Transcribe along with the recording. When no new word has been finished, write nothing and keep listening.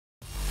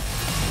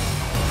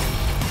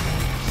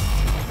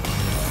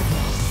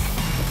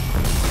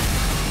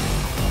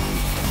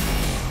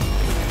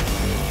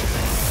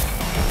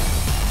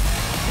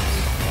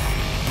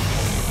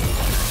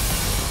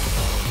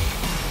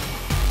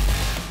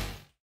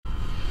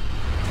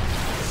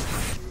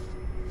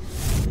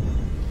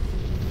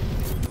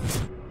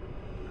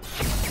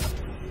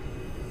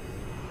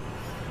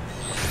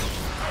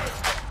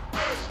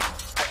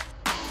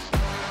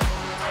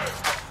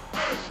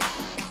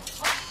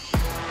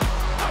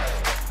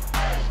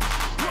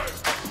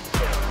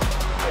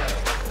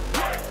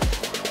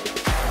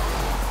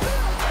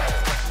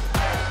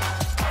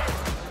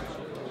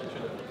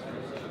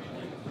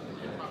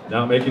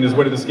Now making his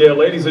way to the scale,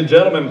 ladies and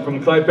gentlemen,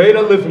 from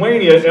Klaipėda,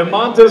 Lithuania,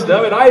 IMANTAS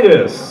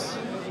Davidaitis.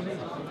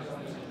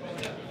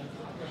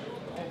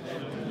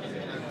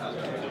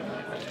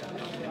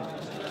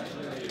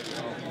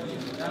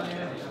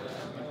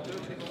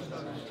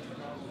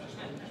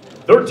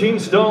 "13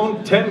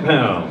 stone, 10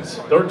 pounds.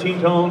 13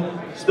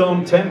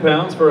 stone, 10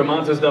 pounds for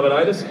IMANTAS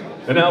Davidaitis.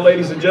 And now,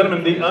 ladies and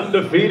gentlemen, the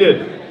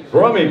undefeated.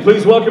 For me,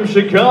 please welcome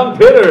SHAKAN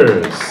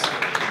Pitters.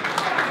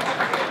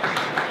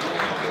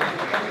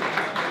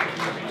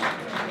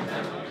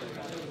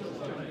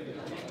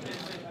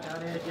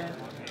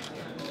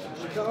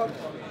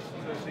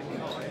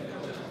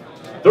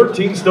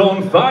 13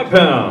 stone, 5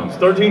 pounds.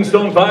 13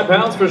 stone, 5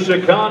 pounds for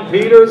SHAKAN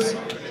Pitters.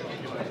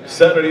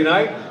 Saturday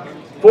night,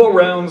 4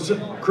 rounds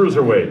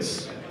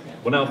cruiserweights.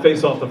 Will now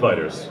face off the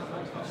fighters.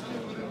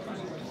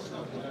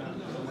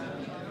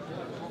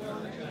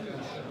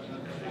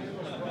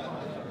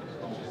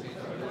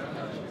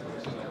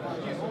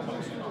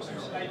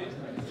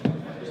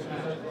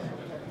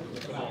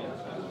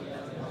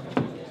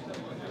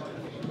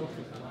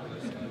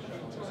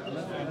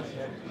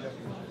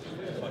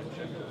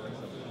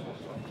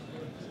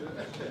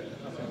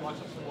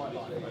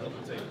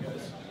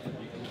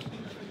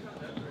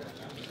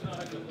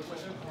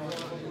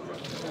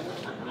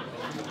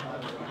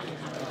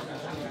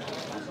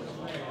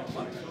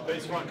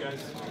 Face front, guys.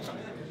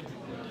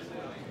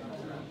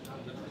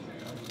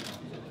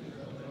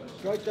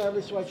 Strike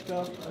down, switch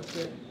down. That's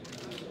it.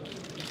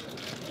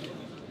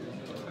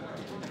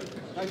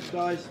 Thanks,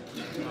 guys.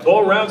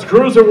 4 rounds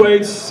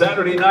cruiserweights,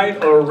 Saturday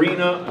night,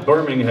 Arena,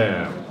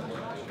 Birmingham.